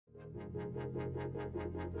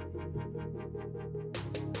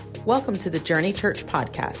Welcome to the Journey Church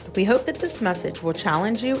podcast. We hope that this message will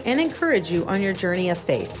challenge you and encourage you on your journey of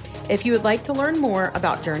faith. If you would like to learn more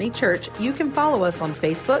about Journey Church, you can follow us on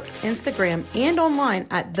Facebook, Instagram, and online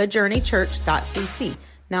at thejourneychurch.cc.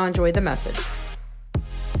 Now enjoy the message.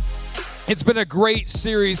 It's been a great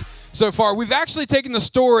series so far. We've actually taken the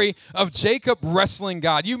story of Jacob wrestling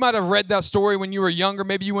God. You might have read that story when you were younger.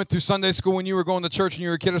 Maybe you went through Sunday school when you were going to church when you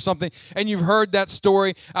were a kid or something, and you've heard that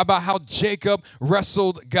story about how Jacob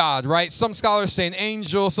wrestled God, right? Some scholars say an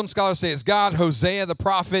angel. Some scholars say it's God. Hosea, the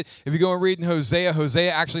prophet, if you go and read in Hosea, Hosea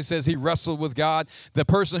actually says he wrestled with God. The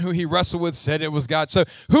person who he wrestled with said it was God. So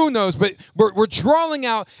who knows? But we're drawing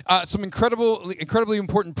out some incredibly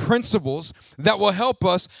important principles that will help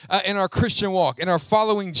us in our Christian walk, in our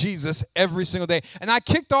following Jesus every single day. And I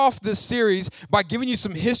kicked off this series by giving you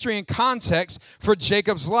some history and context for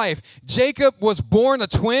Jacob's life. Jacob was born a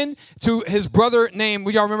twin to his brother named,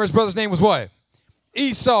 y'all remember his brother's name was what?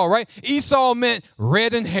 Esau, right? Esau meant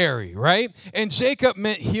red and hairy, right? And Jacob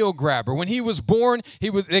meant heel grabber. When he was born,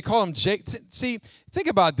 they call him Jacob. See, think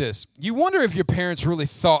about this. You wonder if your parents really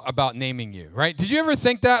thought about naming you, right? Did you ever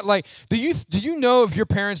think that? Like, do you know if your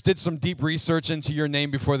parents did some deep research into your name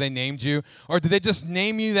before they named you? Or did they just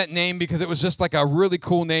name you that name because it was just like a really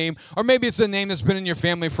cool name? Or maybe it's a name that's been in your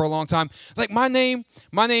family for a long time. Like my name,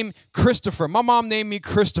 Christopher. My mom named me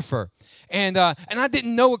Christopher. And I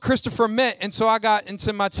didn't know what Christopher meant until I got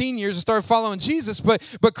into my teen years and started following Jesus. But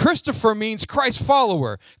Christopher means Christ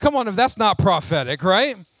follower. Come on, if that's not prophetic,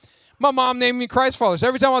 right? My mom named me Christ follower. So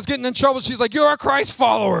every time I was getting in trouble, she's like, "You're a Christ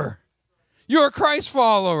follower. You're a Christ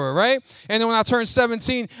follower," right? And then when I turned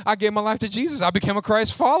 17, I gave my life to Jesus. I became a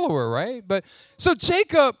Christ follower, right? But so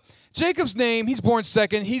Jacob's name, he's born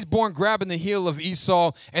second. He's born grabbing the heel of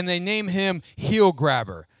Esau, and they name him heel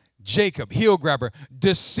grabber. Jacob, heel grabber,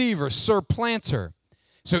 deceiver, supplanter.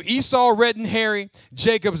 So Esau, red and hairy,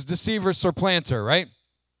 Jacob's deceiver, supplanter, right?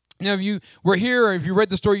 Now, if you were here or if you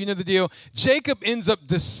read the story, you know the deal. Jacob ends up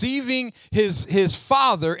deceiving his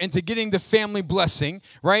father into getting the family blessing,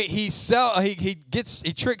 right? He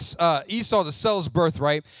tricks Esau to sell his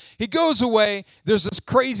birthright. He goes away. There's this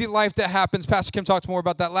crazy life that happens. Pastor Kim talked more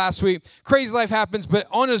about that last week. Crazy life happens, but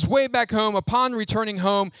on his way back home, upon returning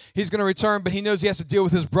home, he's going to return, but he knows he has to deal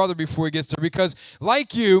with his brother before he gets there because,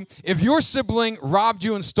 like you, if your sibling robbed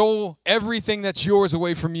you and stole everything that's yours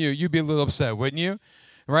away from you, you'd be a little upset, wouldn't you?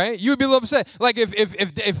 Right? You would be a little upset. Like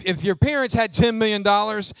if your parents had $10 million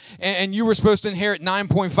and you were supposed to inherit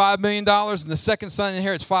 $9.5 million and the second son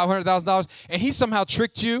inherits $500,000 and he somehow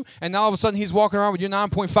tricked you and now all of a sudden he's walking around with your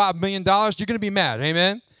 $9.5 million, you're going to be mad.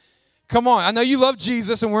 Amen? Come on. I know you love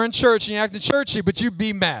Jesus and we're in church and you're acting churchy, but you'd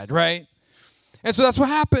be mad, right? And so that's what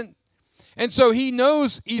happened. And so he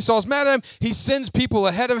knows Esau's mad at him. He sends people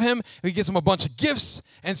ahead of him. He gives them a bunch of gifts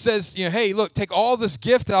and says, hey, look, take all this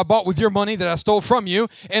gift that I bought with your money that I stole from you,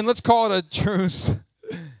 and let's call it a truce.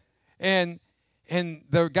 And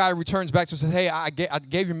the guy returns back to him and says, hey, I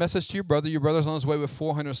gave your message to your brother. Your brother's on his way with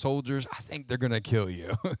 400 soldiers. I think they're going to kill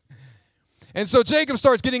you. And so Jacob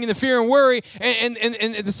starts getting into fear and worry, and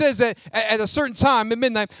it says that at a certain time, at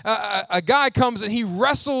midnight, a guy comes and he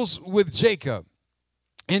wrestles with Jacob.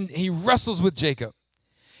 And he wrestles with Jacob.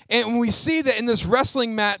 And when we see that in this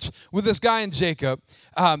wrestling match with this guy and Jacob,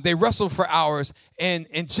 they wrestle for hours. And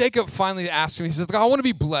Jacob finally asks him, he says, I want to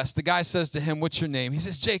be blessed. The guy says to him, what's your name? He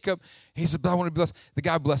says, Jacob. He says, but I want to be blessed. The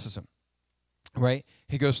guy blesses him, right?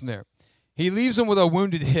 He goes from there. He leaves him with a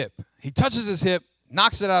wounded hip. He touches his hip,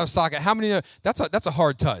 knocks it out of socket. How many know? That's a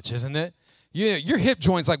hard touch, isn't it? Your hip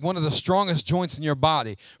joint's like one of the strongest joints in your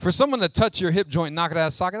body. For someone to touch your hip joint and knock it out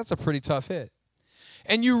of socket, that's a pretty tough hit.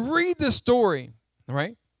 And you read the story,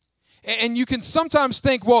 right? And you can sometimes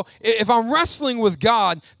think, well, if I'm wrestling with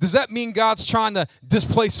God, does that mean God's trying to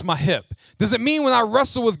displace my hip? Does it mean when I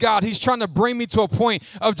wrestle with God, he's trying to bring me to a point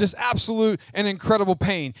of just absolute and incredible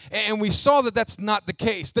pain? And we saw that that's not the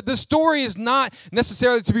case, that the story is not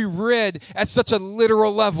necessarily to be read at such a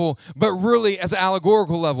literal level, but really as an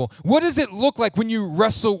allegorical level. What does it look like when you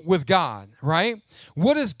wrestle with God, right?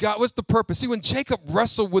 What is God? What's the purpose? See, when Jacob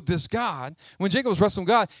wrestled with this God, when Jacob was wrestling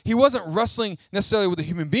with God, he wasn't wrestling necessarily with a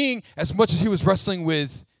human being as much as he was wrestling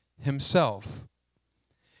with himself.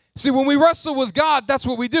 See, when we wrestle with God, that's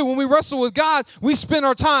what we do. When we wrestle with God, we spend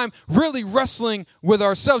our time really wrestling with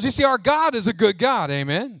ourselves. You see, our God is a good God,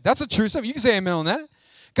 amen? That's a true statement. You can say amen on that.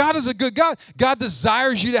 God is a good God. God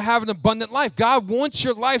desires you to have an abundant life. God wants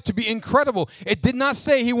your life to be incredible. It did not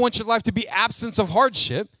say he wants your life to be absence of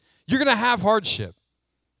hardship. You're going to have hardship.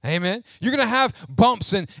 Amen. You're going to have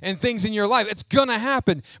bumps and things in your life. It's going to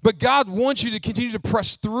happen. But God wants you to continue to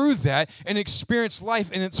press through that and experience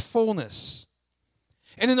life in its fullness.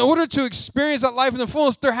 And in order to experience that life in the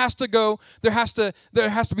fullness, there has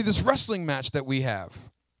to be this wrestling match that we have.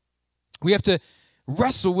 We have to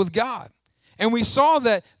wrestle with God. And we saw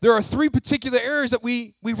that there are 3 particular areas that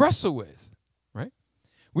we wrestle with, right?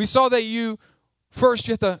 We saw that you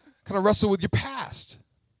have to kind of wrestle with your past.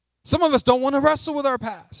 Some of us don't want to wrestle with our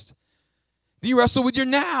past. You wrestle with your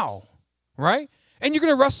now, right? And you're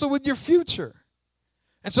going to wrestle with your future.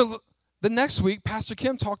 And so the next week, Pastor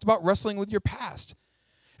Kim talked about wrestling with your past.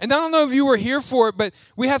 And I don't know if you were here for it, but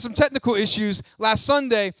we had some technical issues last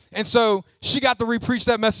Sunday, and so she got to re-preach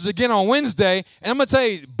that message again on Wednesday. And I'm going to tell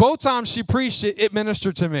you, both times she preached it, it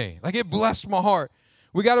ministered to me. Like, it blessed my heart.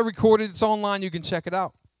 We got it recorded. It's online. You can check it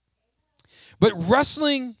out. But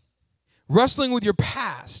wrestling with your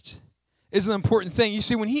past is an important thing. You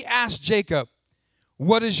see, when he asked Jacob,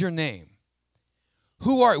 what is your name?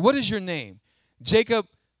 What is your name? Jacob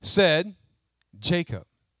said, Jacob.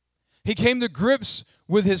 He came to grips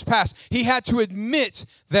with his past. He had to admit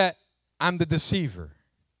that I'm the deceiver.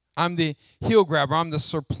 I'm the heel grabber. I'm the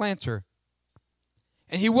supplanter.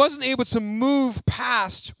 And he wasn't able to move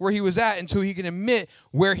past where he was at until he could admit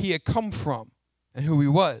where he had come from and who he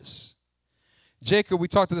was. Jacob, we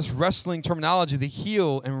talked to this wrestling terminology, the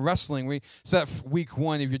heel and wrestling. We said week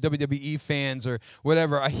 1, if you're WWE fans or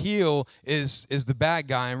whatever, a heel is the bad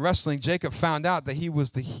guy. In wrestling, Jacob found out that he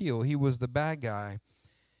was the heel. He was the bad guy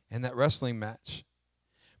in that wrestling match.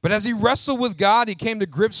 But as he wrestled with God, he came to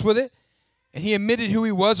grips with it, and he admitted who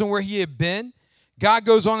he was and where he had been. God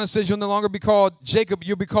goes on and says, you'll no longer be called Jacob,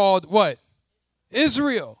 you'll be called what?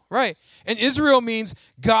 Israel, right? And Israel means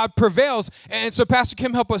God prevails. And so Pastor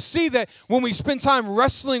Kim helped us see that when we spend time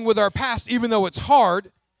wrestling with our past, even though it's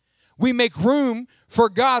hard, we make room for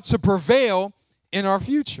God to prevail in our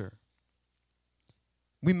future.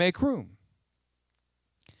 We make room.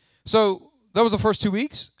 So that was the first 2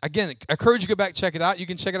 weeks. Again, I encourage you to go back and check it out. You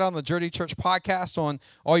can check it out on the Journey Church podcast on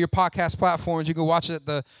all your podcast platforms. You can watch it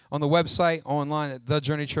on the website, online at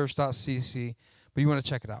thejourneychurch.cc. But you want to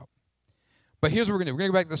check it out. But here's what we're going to do. We're going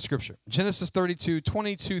to go back to the scripture. Genesis 32,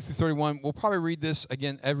 22 through 31. We'll probably read this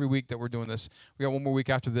again every week that we're doing this. We got one more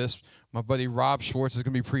week after this. My buddy Rob Schwartz is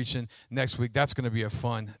going to be preaching next week. That's going to be a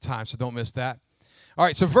fun time, so don't miss that. All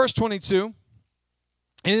right, so verse 22,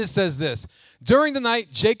 and it says this. During the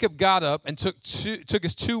night, Jacob got up and took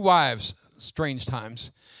his 2 wives, strange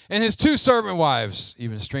times, and his 2 servant wives,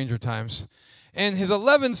 even stranger times, and his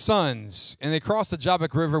 11 sons, and they crossed the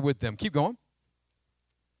Jabbok River with them. Keep going.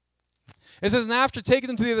 It says, and after taking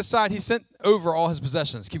them to the other side, he sent over all his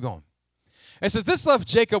possessions. Keep going. It says, this left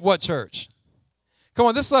Jacob what, church? Come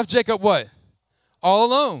on, this left Jacob what? All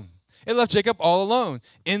alone. It left Jacob all alone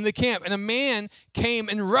in the camp. And a man came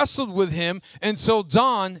and wrestled with him until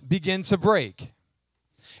dawn began to break.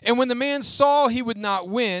 And when the man saw he would not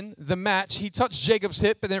win the match, he touched Jacob's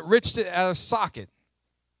hip and it wrenched it out of socket.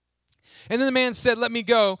 And then the man said, let me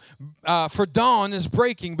go, for dawn is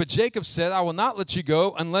breaking. But Jacob said, I will not let you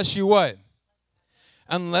go unless you what?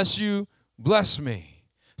 Unless you bless me.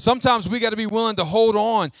 Sometimes we got to be willing to hold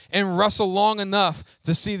on and wrestle long enough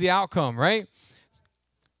to see the outcome, right?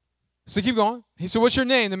 So keep going. He said, what's your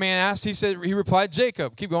name? The man asked. He replied,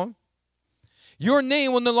 Jacob. Keep going. Your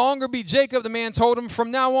name will no longer be Jacob. The man told him,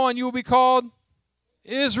 from now on you will be called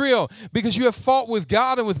Israel, because you have fought with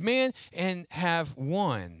God and with man and have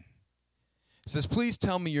won. It says, please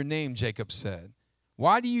tell me your name, Jacob said.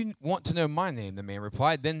 Why do you want to know my name? The man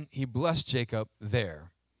replied. Then he blessed Jacob there.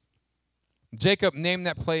 Jacob named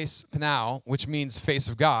that place Peniel, which means face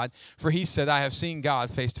of God, for he said, I have seen God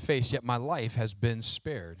face to face, yet my life has been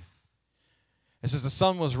spared. It says the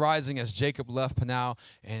sun was rising as Jacob left Peniel,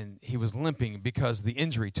 and he was limping because of the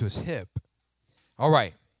injury to his hip. All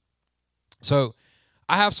right. So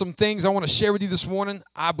I have some things I want to share with you this morning.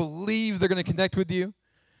 I believe they're going to connect with you.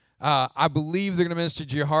 I believe they're going to minister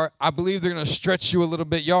to your heart. I believe they're going to stretch you a little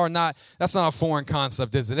bit. Y'all are not, that's not a foreign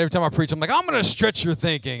concept, is it? Every time I preach, I'm like, I'm going to stretch your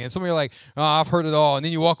thinking. And some of you are like, oh, I've heard it all. And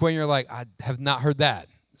then you walk away and you're like, I have not heard that.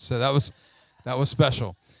 So that was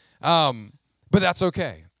special. But that's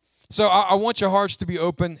okay. So I want your hearts to be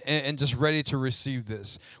open and just ready to receive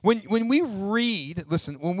this. When we read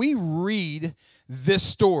this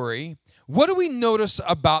story, what do we notice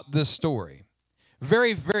about this story?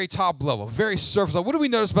 Very, very top level, very surface level. What do we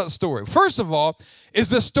notice about the story? First of all,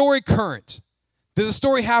 is the story current? Is the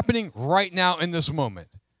story happening right now in this moment?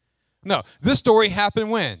 No. This story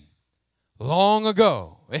happened when? Long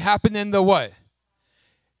ago. It happened in the what?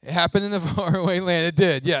 It happened in the faraway land. It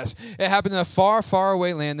did, yes. It happened in a far, far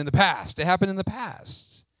away land in the past. It happened in the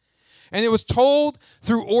past. And it was told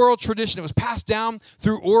through oral tradition. It was passed down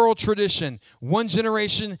through oral tradition, one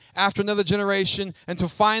generation after another generation, until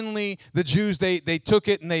finally the Jews, they took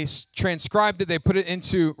it and they transcribed it. They put it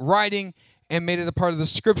into writing and made it a part of the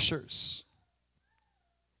scriptures.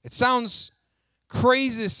 It sounds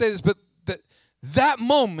crazy to say this, but that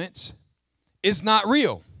moment is not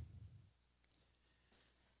real.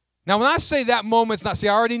 Now, when I say that moment's not, see,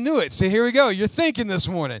 I already knew it. See, here we go. You're thinking this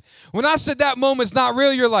morning. When I said that moment's not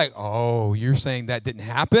real, you're like, oh, you're saying that didn't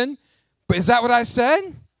happen? But is that what I said?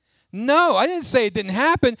 No, I didn't say it didn't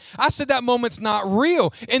happen. I said that moment's not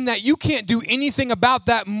real, in that you can't do anything about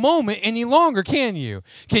that moment any longer, can you?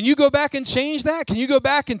 Can you go back and change that? Can you go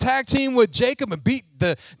back and tag team with Jacob and beat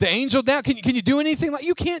the angel down? Can you do anything like?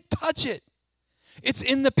 You can't touch it. It's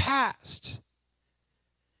in the past.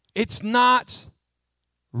 It's not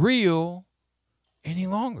real any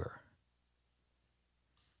longer.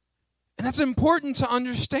 And that's important to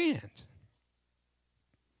understand.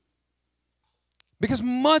 Because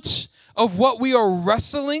much of what we are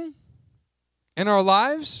wrestling in our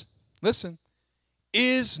lives, listen,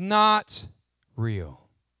 is not real.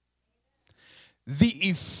 The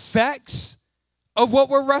effects of what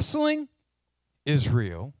we're wrestling is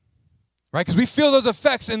real, right? Because we feel those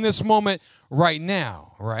effects in this moment right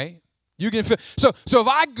now, right? You can feel. So if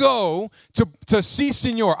I go to Si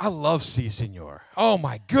Senor, I love Si Senor. Oh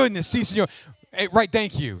my goodness, Si Senor. Hey, right,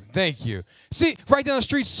 thank you. See, right down the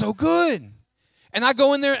street, so good. And I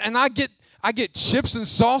go in there and I get chips and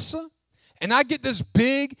salsa, and I get this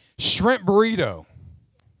big shrimp burrito,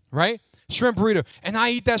 right? Shrimp burrito. And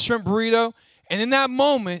I eat that shrimp burrito, and in that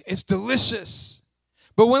moment, it's delicious.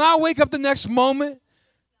 But when I wake up the next moment,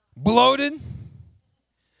 bloated,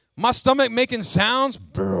 my stomach making sounds,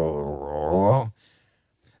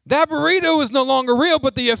 that burrito is no longer real,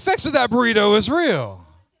 but the effects of that burrito is real.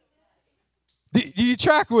 Do you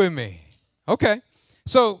track with me? Okay.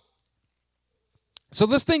 So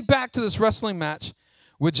let's think back to this wrestling match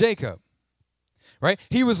with Jacob, right?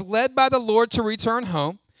 He was led by the Lord to return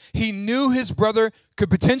home. He knew his brother could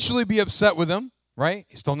potentially be upset with him, right?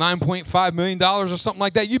 He stole $9.5 million or something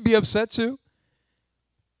like that. You'd be upset too.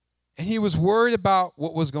 And he was worried about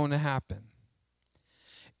what was going to happen.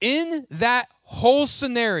 In that whole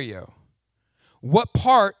scenario, what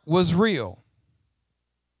part was real?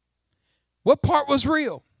 What part was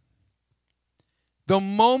real? The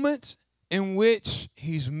moment in which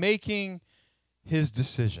he's making his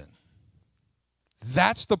decision.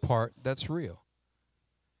 That's the part that's real.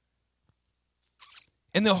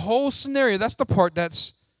 In the whole scenario, that's the part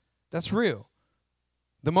that's real.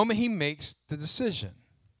 The moment he makes the decision.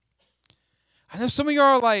 I know some of you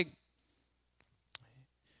are like,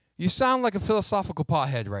 you sound like a philosophical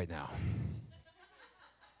pothead right now.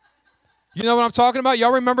 You know what I'm talking about?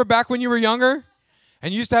 Y'all remember back when you were younger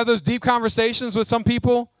and you used to have those deep conversations with some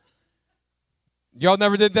people? Y'all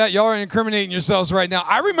never did that? Y'all are incriminating yourselves right now.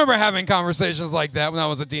 I remember having conversations like that when I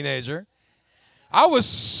was a teenager. I was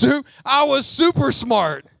super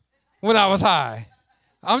smart when I was high.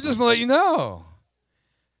 I'm just going to let you know.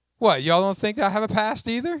 What, y'all don't think I have a past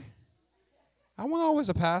either? I wasn't always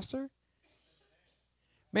a pastor.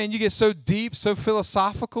 Man, you get so deep, so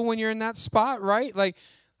philosophical when you're in that spot, right? Like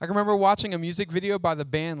I remember watching a music video by the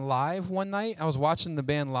band Live one night. I was watching the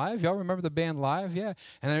band Live. Y'all remember the band Live? Yeah.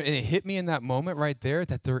 And it hit me in that moment right there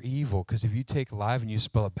that they're evil, because if you take Live and you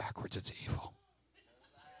spell it backwards, it's evil.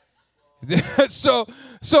 So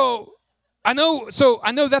I know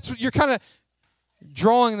that's what you're kind of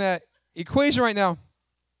drawing that equation right now.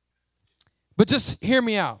 But just hear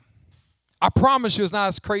me out. I promise you it's not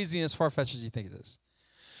as crazy and as far-fetched as you think it is.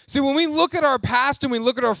 See, when we look at our past and we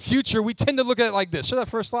look at our future, we tend to look at it like this. Show that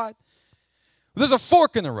first slide. There's a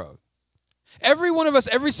fork in the road. Every one of us,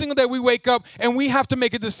 every single day we wake up and we have to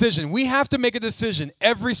make a decision. We have to make a decision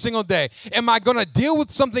every single day. Am I going to deal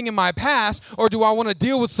with something in my past, or do I want to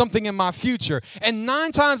deal with something in my future? And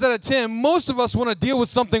 9 times out of 10, most of us want to deal with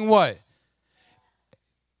something what?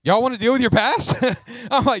 Y'all want to deal with your past?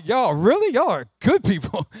 I'm like, y'all, really? Y'all are good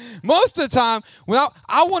people. Most of the time,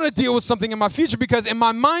 I want to deal with something in my future, because in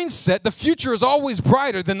my mindset, the future is always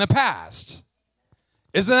brighter than the past.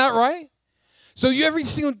 Isn't that right? So every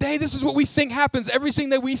single day, this is what we think happens. Every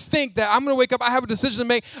single day we think that I'm going to wake up, I have a decision to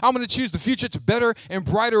make. I'm going to choose the future. It's better and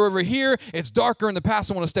brighter over here. It's darker in the past.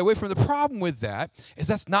 I want to stay away from it. The problem with that is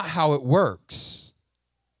that's not how it works.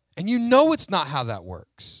 And you know it's not how that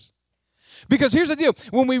works. Because here's the deal.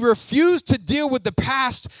 When we refuse to deal with the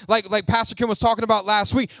past, like Pastor Kim was talking about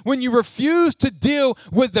last week, when you refuse to deal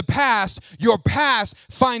with the past, your past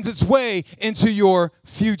finds its way into your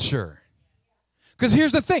future. Because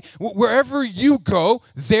here's the thing. Wherever you go,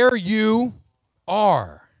 there you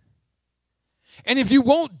are. And if you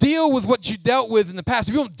won't deal with what you dealt with in the past,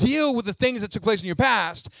 if you won't deal with the things that took place in your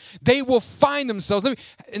past, they will find themselves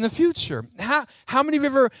in the future. How many of you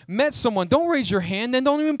have ever met someone? Don't raise your hand, then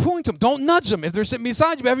don't even point to them. Don't nudge them if they're sitting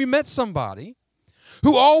beside you. But have you met somebody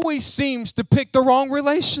who always seems to pick the wrong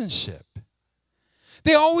relationship?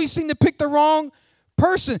 They always seem to pick the wrong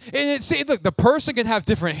person. And look, the person can have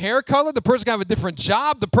different hair color. The person can have a different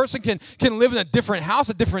job. The person can live in a different house,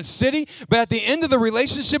 a different city. But at the end of the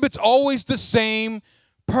relationship, it's always the same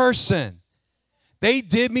person. They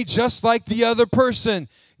did me just like the other person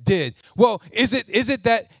did. Well, is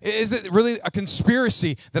it really a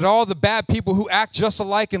conspiracy that all the bad people who act just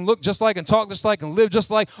alike and look just like and talk just like and live just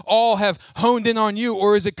like all have honed in on you?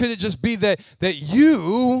 Or could it just be that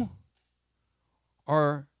you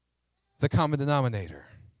are the common denominator?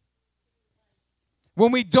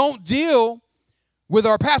 When we don't deal with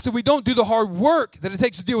our past, if we don't do the hard work that it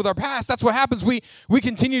takes to deal with our past, that's what happens. We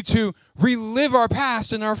continue to relive our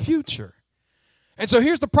past in our future. And so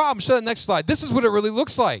here's the problem. Show the next slide. This is what it really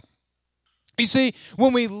looks like. You see,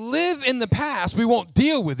 when we live in the past, we won't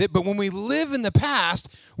deal with it. But when we live in the past,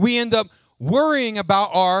 we end up worrying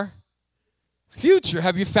about our future.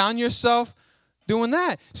 Have you found yourself doing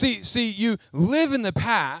that? See, you live in the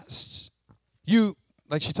past. You,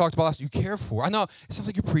 like she talked about last, you care for. I know it sounds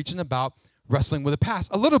like you're preaching about wrestling with the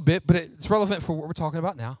past a little bit, but it's relevant for what we're talking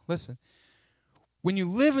about now. Listen, when you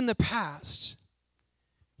live in the past,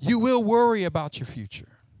 you will worry about your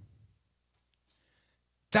future.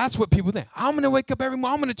 That's what people think. I'm going to wake up every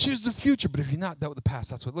morning. I'm going to choose the future. But if you're not dealt with the past,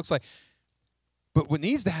 that's what it looks like. But what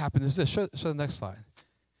needs to happen is this. Show the next slide.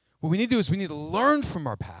 What we need to do is we need to learn from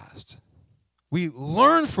our past. We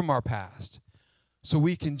learn from our past so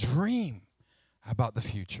we can dream about the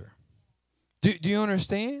future. Do you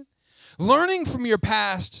understand? Learning from your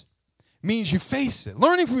past means you face it.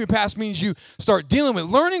 Learning from your past means you start dealing with it.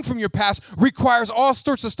 Learning from your past requires all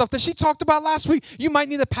sorts of stuff that she talked about last week. You might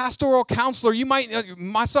need a pastoral counselor. You might,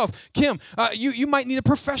 myself, Kim, you might need a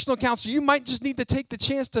professional counselor. You might just need to take the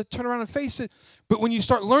chance to turn around and face it. But when you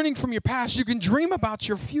start learning from your past, you can dream about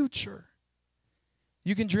your future.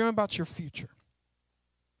 You can dream about your future.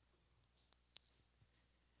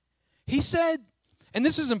 He said, and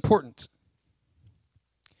this is important,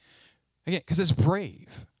 again, because it's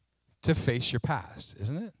brave to face your past,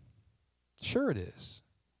 isn't it? Sure it is.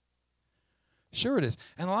 Sure it is.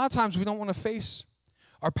 And a lot of times we don't want to face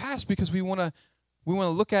our past because we want to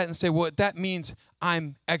look at it and say, well, that means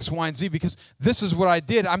I'm X, Y, and Z because this is what I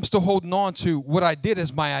did. I'm still holding on to what I did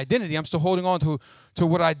as my identity. I'm still holding on to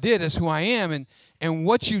what I did as who I am. And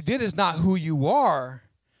what you did is not who you are.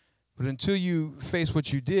 But until you face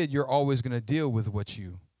what you did, you're always going to deal with what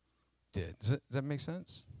you did. Does that make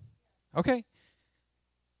sense? Okay.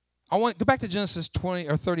 I want to go back to Genesis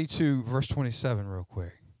 32, verse 27 real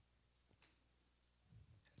quick.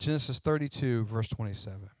 Genesis 32, verse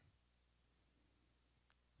 27.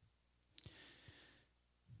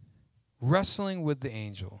 Wrestling with the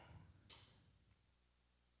angel.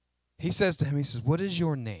 He says to him, he says, "What is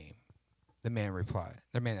your name?" The man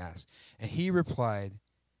asked. And he replied,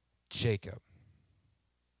 Jacob.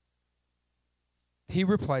 He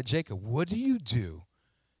replied, Jacob, what do you do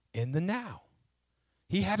in the now?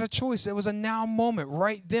 He had a choice. It was a now moment.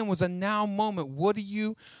 Right then was a now moment. What do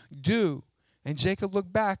you do? And Jacob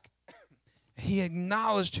looked back. He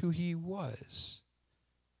acknowledged who he was.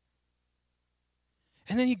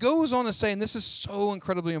 And then he goes on to say, and this is so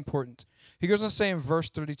incredibly important. He goes on to say in verse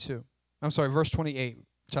 28,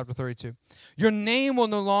 chapter 32. Your name will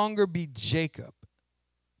no longer be Jacob,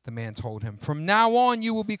 the man told him. From now on,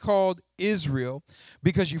 you will be called Israel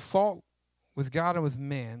because you fought with God and with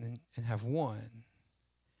man and have won.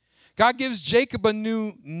 God gives Jacob a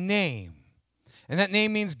new name, and that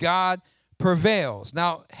name means God prevails.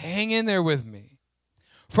 Now, hang in there with me.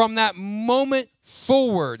 From that moment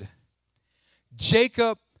forward,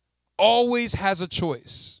 Jacob always has a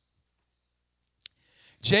choice.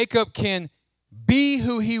 Jacob can be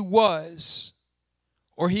who he was,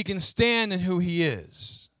 or he can stand in who he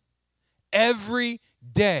is. Every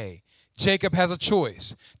day, Jacob has a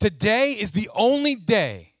choice. Today is the only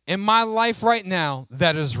day in my life right now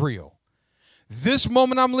that is real. This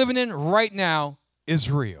moment I'm living in right now is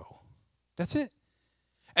real. That's it.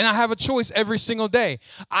 And I have a choice every single day.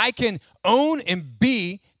 I can own and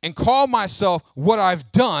be and call myself what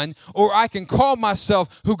I've done, or I can call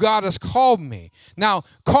myself who God has called me. Now,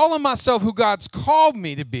 calling myself who God's called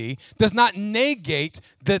me to be does not negate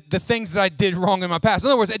the things that I did wrong in my past. In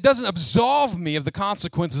other words, it doesn't absolve me of the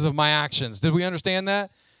consequences of my actions. Did we understand that?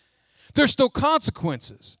 There's still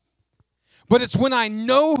consequences. But it's when I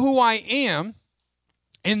know who I am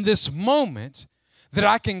in this moment that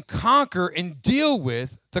I can conquer and deal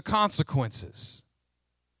with the consequences.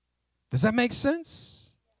 Does that make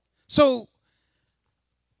sense? So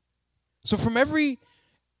from every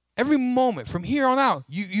moment, from here on out,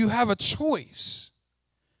 you have a choice.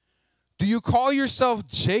 Do you call yourself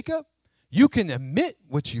Jacob? You can admit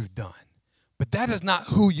what you've done, but that is not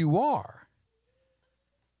who you are.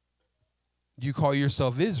 Do you call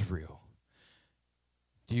yourself Israel?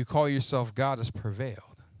 Do you call yourself God has prevailed?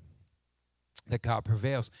 That God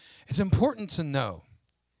prevails. It's important to know,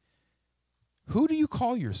 who do you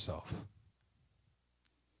call yourself?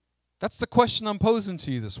 That's the question I'm posing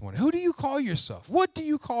to you this morning. Who do you call yourself? What do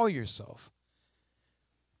you call yourself?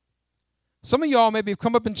 Some of y'all maybe have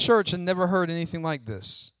come up in church and never heard anything like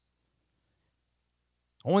this.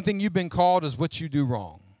 Only thing you've been called is what you do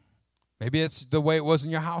wrong. Maybe it's the way it was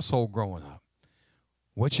in your household growing up.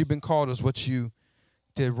 What you've been called is what you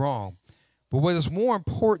did wrong. But what is more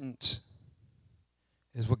important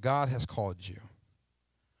is what God has called you,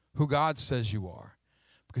 who God says you are.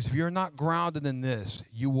 Because if you're not grounded in this,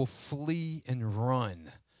 you will flee and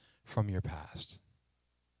run from your past.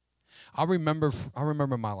 I remember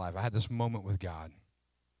my life. I had this moment with God.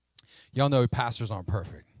 Y'all know pastors aren't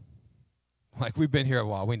perfect. Like, we've been here a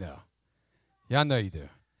while. We know. Y'all know you do.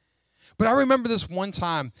 But I remember this one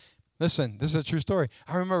time. Listen, this is a true story.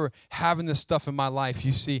 I remember having this stuff in my life.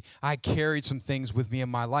 You see, I carried some things with me in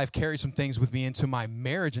my life, carried some things with me into my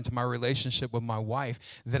marriage, into my relationship with my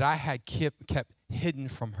wife that I had kept hidden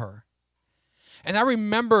from her. And I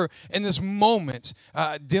remember in this moment,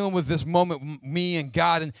 dealing with this moment, me and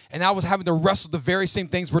God, and I was having to wrestle the very same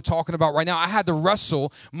things we're talking about right now. I had to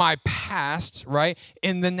wrestle my past, right,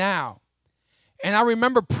 in the now. And I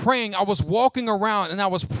remember praying. I was walking around and I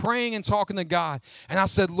was praying and talking to God. And I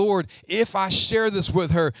said, Lord, if I share this with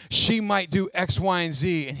her, she might do X, Y, and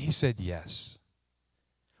Z. And he said, yes.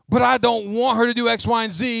 But I don't want her to do X, Y,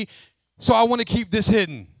 and Z, so I want to keep this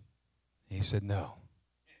hidden. And he said, no.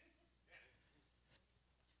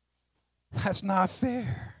 That's not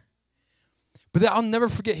fair. But I'll never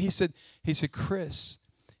forget. He said, Chris,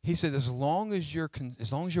 he said, as long as you're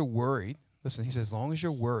worried, listen, he said, as long as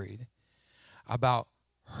you're worried about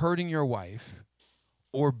hurting your wife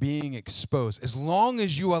or being exposed, as long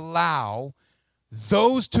as you allow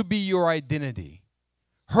those to be your identity,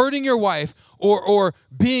 hurting your wife or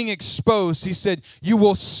being exposed, he said, you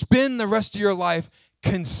will spend the rest of your life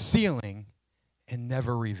concealing and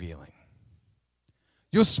never revealing.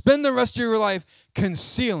 You'll spend the rest of your life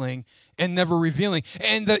concealing and never revealing.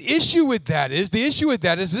 And the issue with that is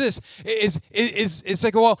this, it's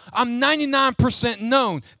like, well, I'm 99%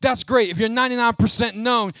 known. That's great. If you're 99%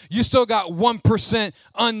 known, you still got 1%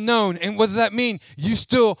 unknown. And what does that mean? You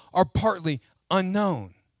still are partly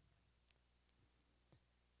unknown.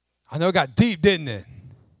 I know it got deep, didn't it?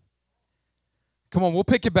 Come on, we'll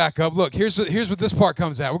pick it back up. Look, here's what this part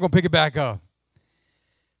comes at. We're going to pick it back up.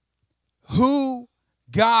 Who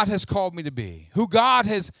God has called me to be, who God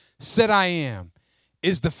has said I am,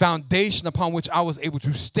 is the foundation upon which I was able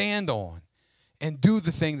to stand on and do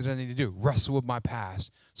the thing that I need to do, wrestle with my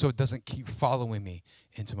past so it doesn't keep following me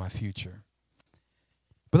into my future.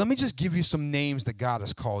 But let me just give you some names that God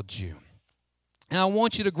has called you. And I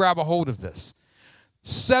want you to grab a hold of this.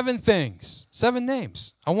 7 things, 7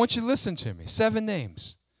 names. I want you to listen to me. 7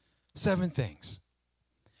 names, 7 things.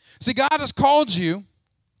 See, God has called you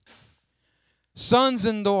sons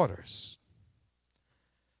and daughters.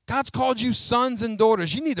 God's called you sons and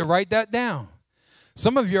daughters. You need to write that down.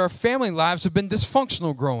 Some of your family lives have been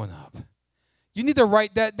dysfunctional growing up. You need to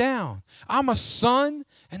write that down. I'm a son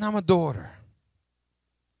and I'm a daughter.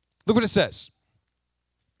 Look what it says.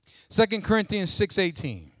 2 Corinthians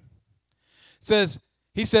 6:18.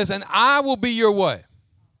 He says, and I will be your what?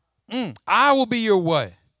 I will be your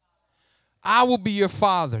what? I will be your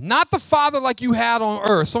father. Not the father like you had on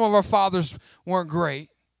earth. Some of our fathers weren't great.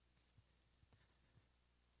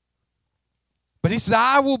 But he said,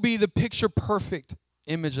 I will be the picture perfect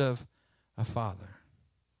image of a father.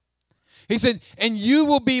 He said, and you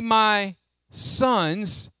will be my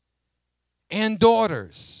sons and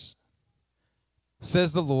daughters,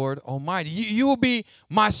 says the Lord Almighty. You will be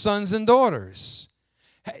my sons and daughters.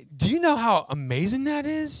 Hey, do you know how amazing that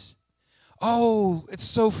is? Oh, it's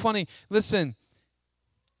so funny. Listen,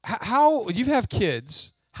 how you have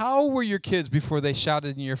kids. How were your kids before they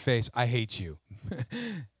shouted in your face, I hate you?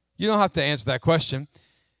 You don't have to answer that question.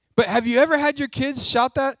 But have you ever had your kids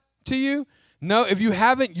shout that to you? No, if you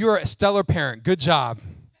haven't, you're a stellar parent. Good job.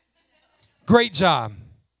 Great job.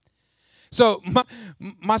 So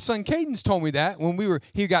my son Caden's told me that when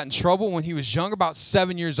he got in trouble when he was young, about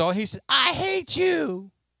 7 years old. He said, I hate you.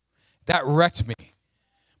 That wrecked me.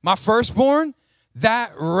 My firstborn,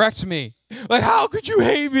 That wrecked me. Like, how could you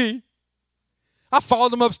hate me? I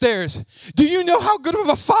followed him upstairs. Do you know how good of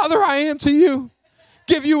a father I am to you?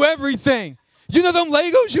 Give you everything. You know them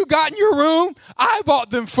Legos you got in your room? I bought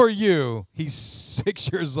them for you. He's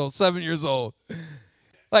 6 years old, 7 years old.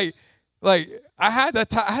 Like I had that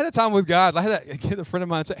time with God. I had a friend of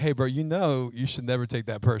mine say, hey, bro, you know you should never take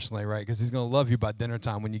that personally, right? Because he's going to love you by dinner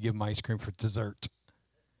time when you give him ice cream for dessert.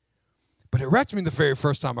 But it wrecked me the very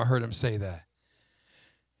first time I heard him say that.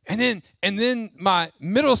 And then my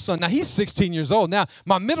middle son, now he's 16 years old now.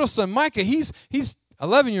 My middle son, Micah, he's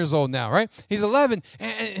 11 years old now, right? He's 11,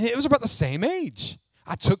 and it was about the same age.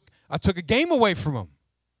 I took a game away from him,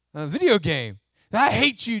 a video game. I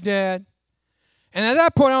hate you, Dad. And at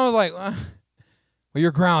that point, I was like, well,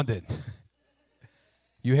 you're grounded.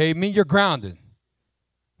 You hate me, you're grounded.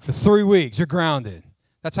 For 3 weeks, you're grounded.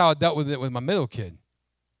 That's how I dealt with it with my middle kid.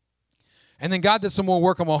 And then God did some more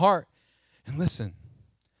work on my heart. And listen,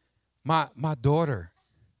 my daughter,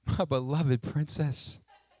 my beloved princess.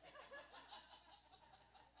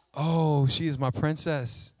 Oh, she is my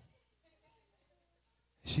princess.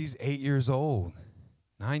 She's 8 years old,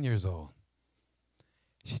 9 years old.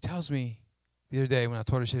 She tells me the other day when I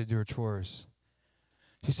told her she had to do her chores,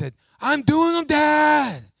 she said, I'm doing them,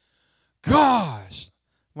 Dad. Gosh.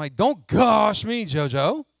 I'm like, don't gosh me,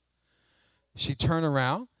 JoJo. She turned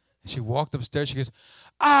around and she walked upstairs. She goes,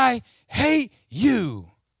 I hate you.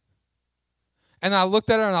 And I looked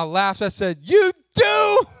at her and I laughed. I said, you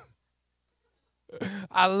do?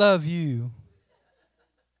 I love you.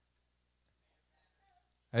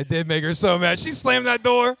 I did make her so mad. She slammed that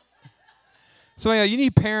door. So anyhow, you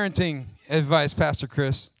need parenting advice, Pastor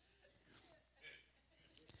Chris.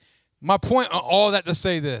 My point on all that to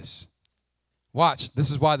say this. Watch. This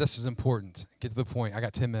is why this is important. Get to the point. I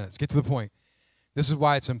got 10 minutes. Get to the point. This is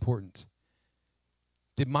why it's important.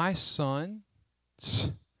 Did my son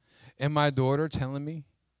and my daughter telling me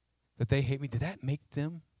that they hate me, did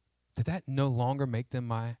that no longer make them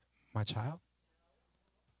my child?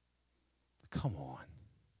 Come on.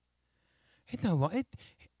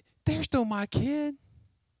 They're still my kid.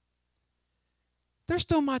 They're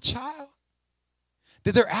still my child.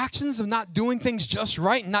 Did their actions of not doing things just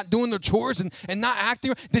right and not doing their chores and not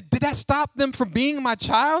acting, did that stop them from being my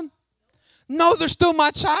child? No, they're still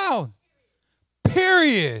my child.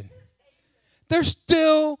 Period. They're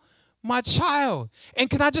still my child. And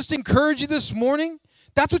can I just encourage you this morning?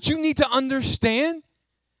 That's what you need to understand.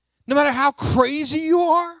 No matter how crazy you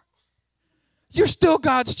are, you're still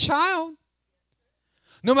God's child.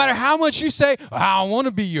 No matter how much you say, I don't want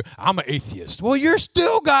to be you, I'm an atheist. Well, you're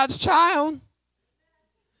still God's child.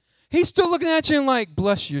 He's still looking at you and like,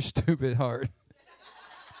 bless your stupid heart.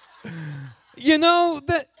 You know,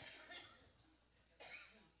 that.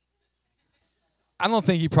 I don't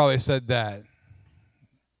think he probably said that.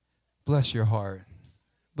 Bless your heart.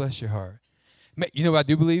 Bless your heart. You know what I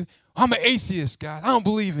do believe? I'm an atheist, God. I don't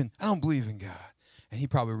believe in God. And he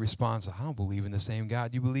probably responds, I don't believe in the same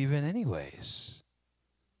God you believe in anyways.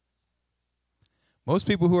 Most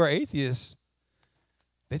people who are atheists,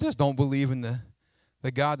 they just don't believe in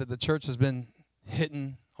the God that the church has been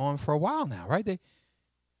hitting on for a while now, right? You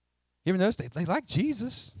ever notice they like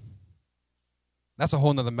Jesus? That's a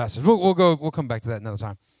whole nother message. We'll come back to that another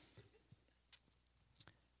time.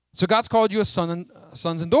 So God's called you sons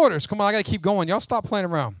and daughters. Come on, I got to keep going. Y'all stop playing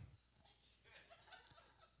around.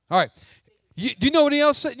 All right. Do you know what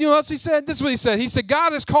else said? You know what else he said? This is what he said. He said,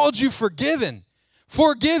 God has called you forgiven.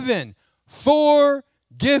 Forgiven.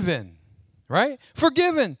 Forgiven. Right?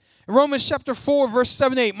 Forgiven. Romans chapter 4, verse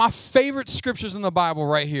 7 8. My favorite scriptures in the Bible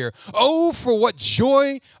right here. Oh, what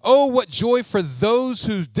joy for those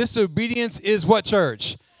whose disobedience is what,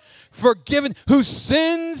 church? Forgiven. Whose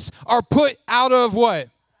sins are put out of what?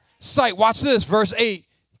 Sight. Watch this. Verse 8.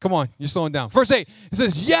 Come on. You're slowing down. Verse 8. It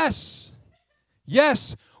says, yes.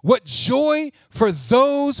 Yes. What joy for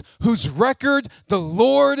those whose record the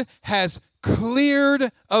Lord has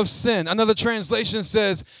cleared of sin. Another translation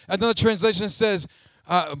says,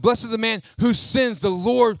 blessed is the man whose sins the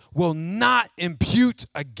Lord will not impute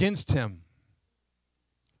against him.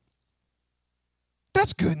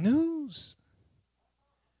 That's good news.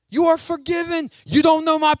 You are forgiven. You don't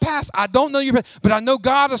know my past. I don't know your past, but I know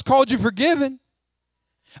God has called you forgiven.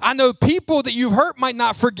 I know people that you've hurt might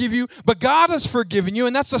not forgive you, but God has forgiven you,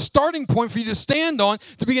 and that's a starting point for you to stand on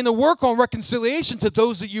to begin to work on reconciliation to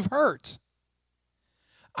those that you've hurt.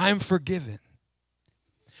 I'm forgiven.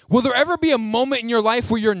 Will there ever be a moment in your life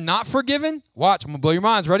where you're not forgiven? Watch, I'm going to blow your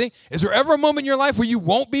minds. Ready? Is there ever a moment in your life where you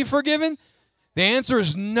won't be forgiven? The answer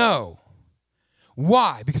is no.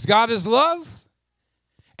 Why? Because God is love,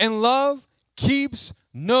 and love keeps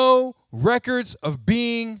no records of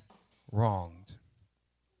being wronged.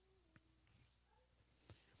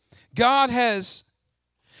 God has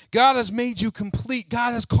made you complete.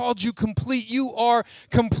 God has called you complete. You are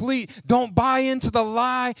complete. Don't buy into the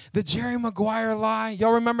lie, the Jerry Maguire lie.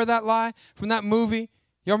 Y'all remember that lie from that movie?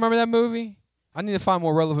 Y'all remember that movie? I need to find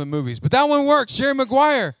more relevant movies. But that one works. Jerry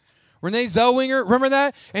Maguire. Renee Zellweger. Remember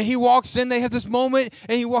that? And he walks in. They have this moment.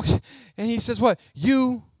 And he walks. And he says what?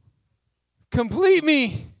 You complete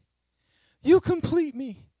me. You complete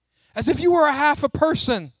me. As if you were a half a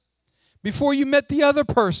person before you met the other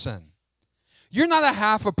person. You're not a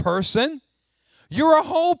half a person. You're a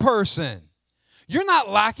whole person. You're not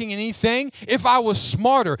lacking anything. If I was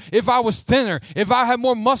smarter, if I was thinner, if I had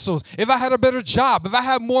more muscles, if I had a better job, if I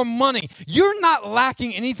had more money, you're not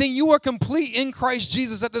lacking anything. You are complete in Christ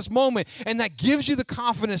Jesus at this moment. And that gives you the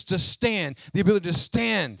confidence to stand, the ability to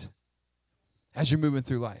stand as you're moving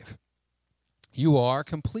through life. You are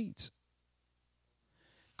complete.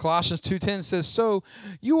 Colossians 2:10 says, so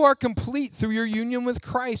you are complete through your union with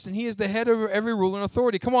Christ, and he is the head over every rule and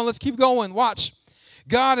authority. Come on, let's keep going. Watch.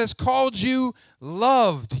 God has called you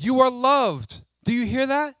loved. You are loved. Do you hear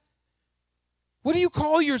that? What do you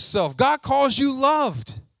call yourself? God calls you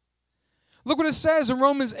loved. Look what it says in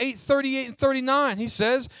Romans 8:38 and 39. He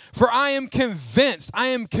says, for I am convinced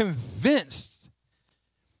that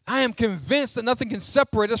nothing can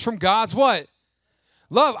separate us from God's what?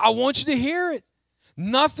 Love. I want you to hear it.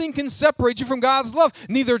 Nothing can separate you from God's love.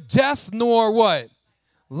 Neither death nor what?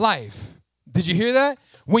 Life. Did you hear that?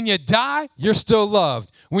 When you die, you're still loved.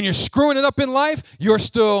 When you're screwing it up in life, you're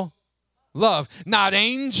still loved. Not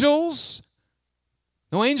angels.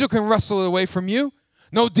 No angel can wrestle it away from you.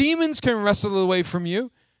 No demons can wrestle it away from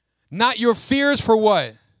you. Not your fears for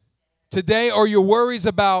what? Today, or your worries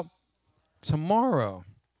about tomorrow.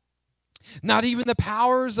 Not even the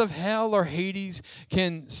powers of hell or Hades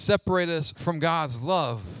can separate us from God's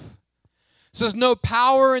love. It says, no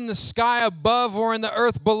power in the sky above or in the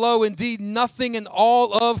earth below. Indeed, nothing in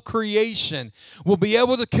all of creation will be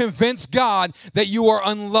able to convince God that you are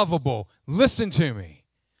unlovable. Listen to me.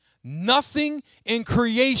 Nothing in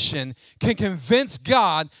creation can convince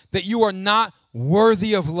God that you are not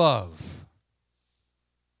worthy of love.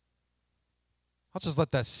 I'll just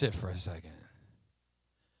let that sit for a second.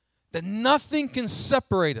 That nothing can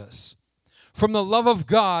separate us from the love of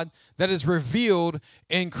God that is revealed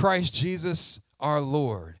in Christ Jesus our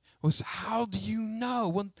Lord. Well, so how do you know?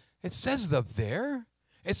 Well, it says it up there.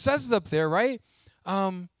 It says it up there, right?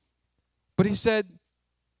 But he said,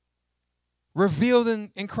 revealed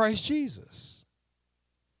in Christ Jesus.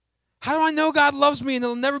 How do I know God loves me and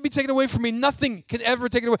it'll never be taken away from me? Nothing can ever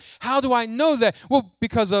take it away. How do I know that? Well,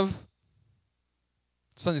 because of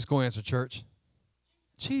Sunday School Answer Church.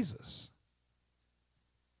 Jesus.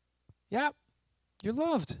 Yep, you're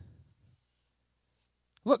loved.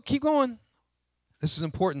 Look, keep going. This is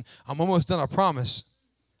important. I'm almost done, I promise.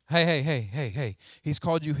 Hey. He's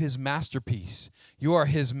called you his masterpiece. You are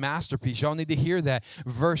his masterpiece. Y'all need to hear that.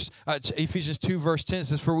 Ephesians 2, verse 10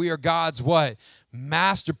 says, for we are God's what?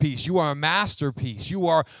 Masterpiece. You are a masterpiece. You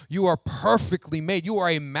are perfectly made. You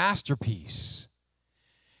are a masterpiece.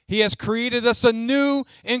 He has created us anew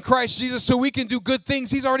in Christ Jesus so we can do good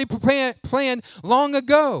things he's already planned long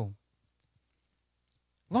ago.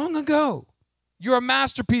 Long ago. You're a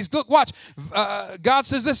masterpiece. Look, watch. God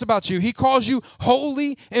says this about you. He calls you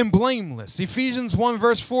holy and blameless. Ephesians 1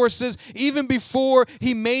 verse 4 says, even before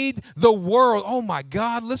he made the world. Oh my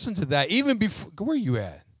God, listen to that. Even before, where are you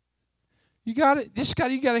at? You got it?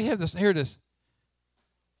 You got to hear this. Hear this.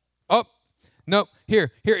 Oh, no. Here.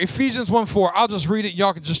 Ephesians 1:4. I'll just read it.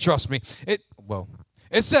 Y'all can just trust me. It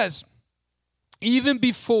says, even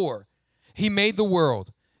before he made the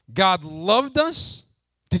world, God loved us.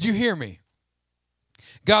 Did you hear me?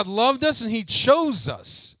 God loved us and he chose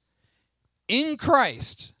us in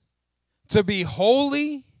Christ to be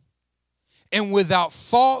holy and without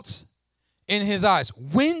fault in his eyes.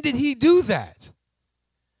 When did he do that?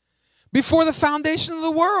 Before the foundation of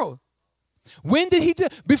the world. When did he do?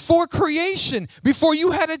 Before creation, before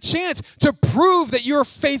you had a chance to prove that you're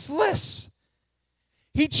faithless.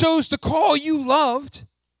 He chose to call you loved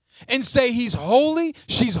and say he's holy,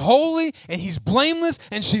 she's holy, and he's blameless,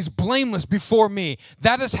 and she's blameless before me.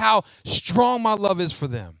 That is how strong my love is for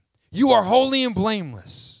them. You are holy and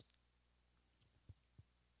blameless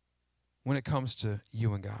when it comes to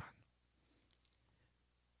you and God.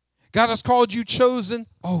 God has called you chosen.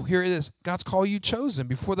 Oh, here it is. God's called you chosen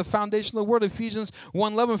before the foundation of the world. Ephesians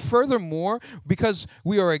 1:11. Furthermore, because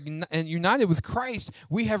we are united with Christ,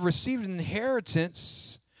 we have received an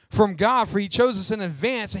inheritance from God, for he chose us in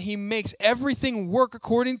advance, and he makes everything work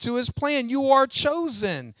according to his plan. You are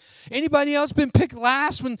chosen. Anybody else been picked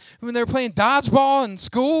last when they were playing dodgeball in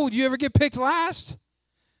school? Do you ever get picked last?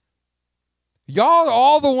 Y'all are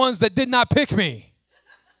all the ones that did not pick me.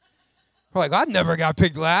 We're like, I never got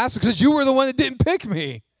picked last because you were the one that didn't pick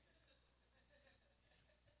me.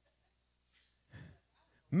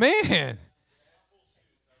 Man,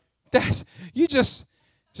 you just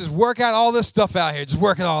work out all this stuff out here. Just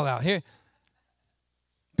work it all out here.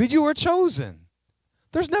 But you were chosen.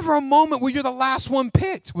 There's never a moment where you're the last one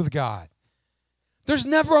picked with God. There's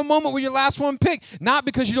never a moment where you're the last one picked. Not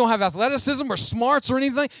because you don't have athleticism or smarts or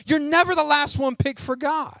anything. You're never the last one picked for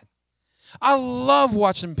God. I love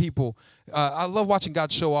watching people. I love watching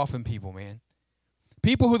God show off in people, man.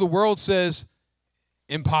 People who the world says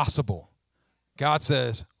impossible. God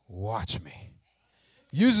says, watch me.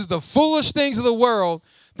 Uses the foolish things of the world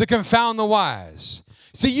to confound the wise.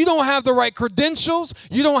 See, you don't have the right credentials.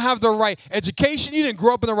 You don't have the right education. You didn't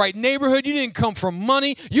grow up in the right neighborhood. You didn't come from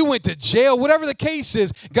money. You went to jail. Whatever the case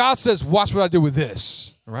is, God says, watch what I do with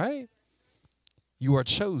this. Right? You are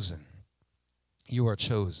chosen. You are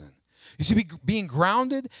chosen. You see, being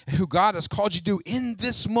grounded in who God has called you to do in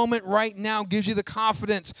this moment right now gives you the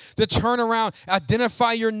confidence to turn around,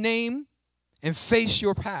 identify your name, and face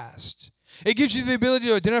your past. It gives you the ability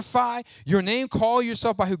to identify your name, call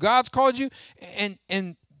yourself by who God's called you, and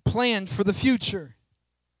plan for the future.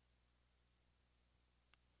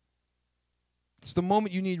 It's the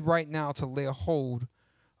moment you need right now to lay a hold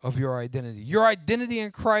of your identity. Your identity in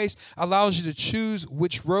Christ allows you to choose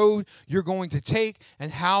which road you're going to take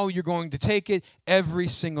and how you're going to take it every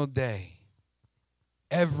single day.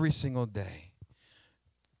 Every single day.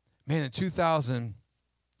 Man, in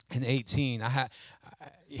 2018,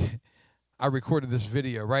 I recorded this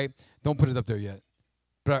video, right? Don't put it up there yet.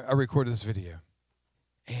 But I recorded this video.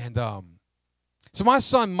 And so my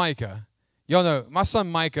son Micah, y'all know, my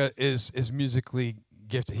son Micah is musically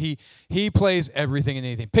gifted. He plays everything and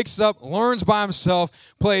anything. Picks it up, learns by himself,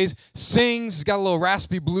 plays, sings. He's got a little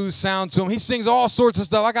raspy blues sound to him. He sings all sorts of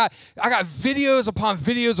stuff. I got videos upon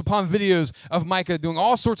videos upon videos of Micah doing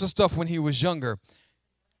all sorts of stuff when he was younger.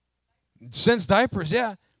 Since diapers,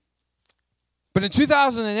 yeah. But in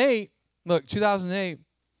 2008,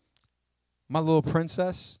 my little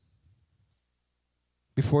princess,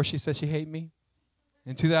 before she said she hated me,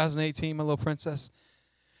 in 2018, my little princess,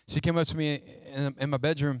 she came up to me in my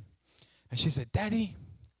bedroom, and she said, Daddy,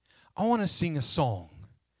 I want to sing a song.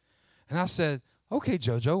 And I said, okay,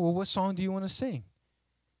 JoJo, well, what song do you want to sing?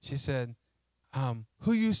 She said,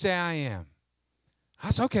 Who You Say I Am. I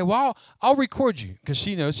said, okay, well, I'll record you, because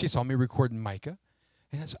she knows, she saw me recording Micah.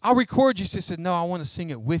 And I said, I'll record you. She said, no, I want to sing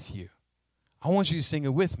it with you. I want you to sing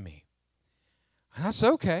it with me. And I said,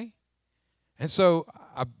 okay. And so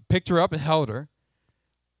I picked her up and held her.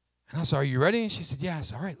 And I said, are you ready? And she said,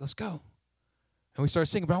 yes. All right, let's go. And we started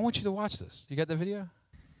singing, but I want you to watch this. You got the video?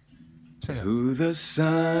 Who the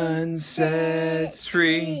sun sets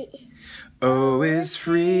free, oh, is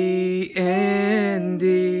free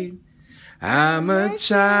indeed. I'm a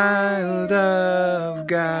child of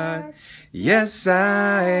God. Yes,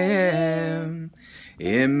 I am.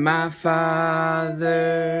 In my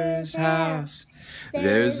Father's house,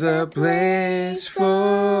 there's a place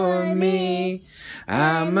for me.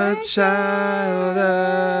 I'm a child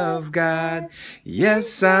of God.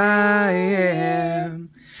 Yes, I am.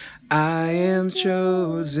 I am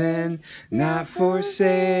chosen, not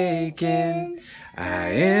forsaken. I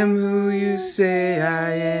am who you say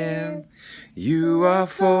I am. You are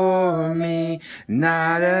for me,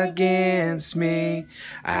 not against me.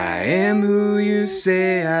 I am who you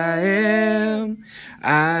say I am.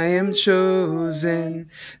 I am chosen,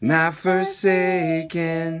 not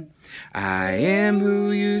forsaken. I am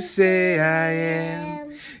who you say I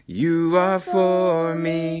am. You are for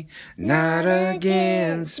me, not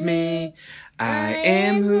against me. I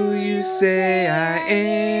am who you say I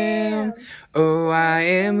am. Oh, I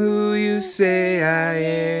am who you say I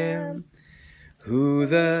am. Who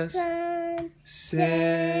the sun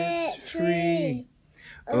sets free,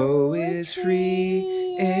 oh, is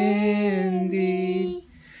free indeed.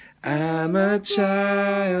 I'm a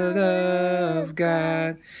child of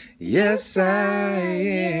God. Yes, I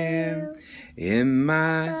am. In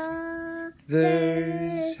my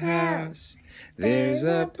Father's house, there's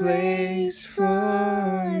a place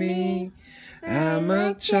for me. I'm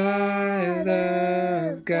a child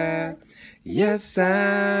of God. Yes,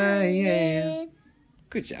 I am.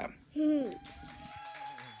 Good job.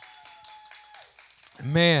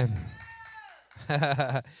 Man,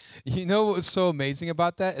 You know what was so amazing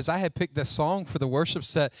about that is I had picked that song for the worship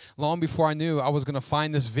set long before I knew I was going to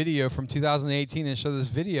find this video from 2018 and show this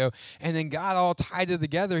video. And then God all tied it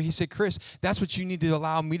together. He said, Chris, that's what you need to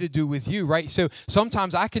allow me to do with you, right? So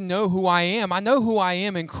sometimes I can know who I am. I know who I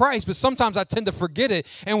am in Christ, but sometimes I tend to forget it.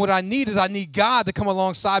 And what I need is I need God to come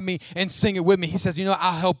alongside me and sing it with me. He says,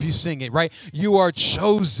 I'll help you sing it, right? You are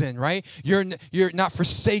chosen, right? You're not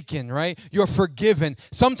forsaken, right? You're forgiven.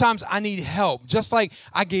 Sometimes I need help. Just like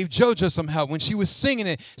I gave JoJo some help when she was singing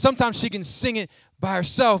it. Sometimes she can sing it by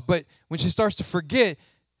herself, but when she starts to forget,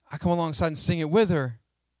 I come alongside and sing it with her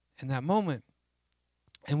in that moment.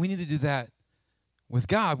 And we need to do that with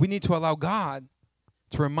God. We need to allow God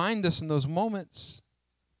to remind us in those moments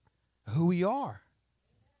who we are.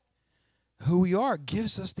 Who we are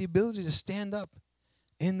gives us the ability to stand up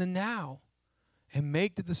in the now and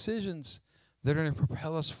make the decisions that are going to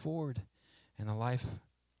propel us forward in the life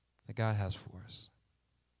that God has for us.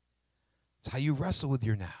 It's how you wrestle with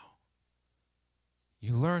your now.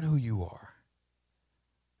 You learn who you are,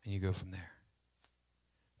 and you go from there.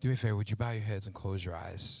 Do me a favor, would you bow your heads and close your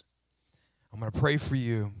eyes? I'm going to pray for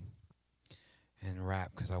you and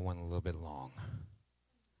wrap because I went a little bit long.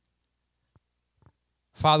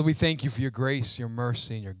 Father, we thank you for your grace, your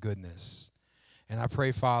mercy, and your goodness. And I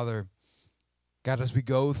pray, Father, God, as we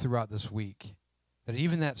go throughout this week, that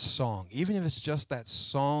even that song, even if it's just that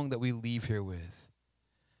song that we leave here with,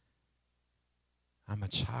 I'm a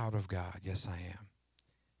child of God. Yes, I am.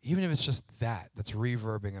 Even if it's just that's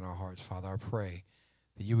reverbing in our hearts, Father, I pray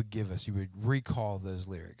that you would recall those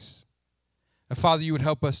lyrics. And Father, you would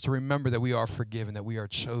help us to remember that we are forgiven, that we are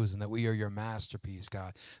chosen, that we are your masterpiece,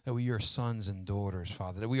 God, that we are sons and daughters,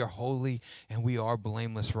 Father, that we are holy and we are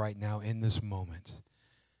blameless right now in this moment.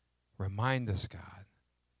 Remind us, God.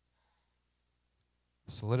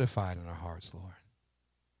 Solidify it in our hearts, Lord.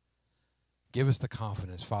 Give us the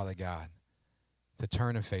confidence, Father God, to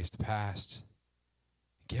turn and face the past.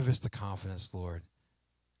 Give us the confidence, Lord,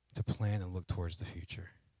 to plan and look towards the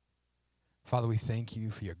future. Father, we thank you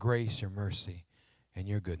for your grace, your mercy, and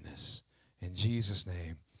your goodness. In Jesus'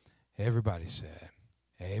 name, everybody said,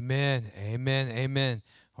 amen, amen, amen.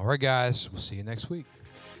 All right, guys, we'll see you next week.